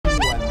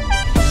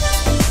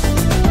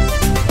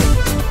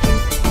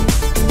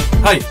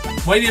Hi,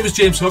 my name is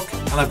James Hook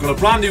and I've got a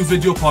brand new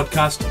video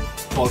podcast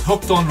called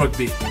Hooked on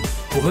Rugby.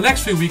 Over the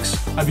next few weeks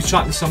I'll be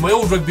chatting to some of my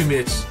old rugby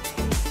mates,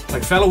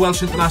 like fellow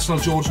Welsh international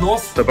George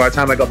North. So by the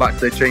time I got back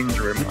to the change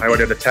room, I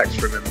already had a text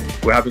from him.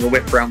 We're having a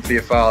whip round for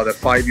your father,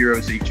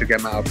 €5 each to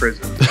get him out of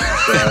prison.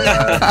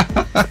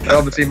 So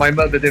obviously my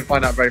mother didn't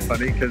find that very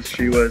funny because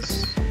she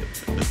was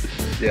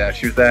there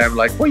and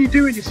like, what are you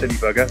doing, you silly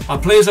bugger?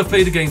 And players I've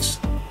played against,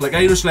 like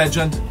Irish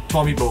legend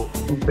Tommy Bowe.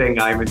 One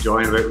thing I'm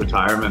enjoying about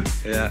retirement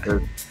is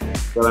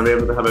that I'm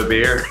able to have a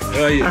beer.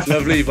 Oh, it's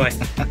lovely, bye.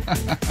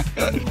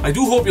 I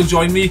do hope you'll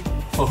join me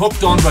for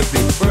Hooked on Rugby.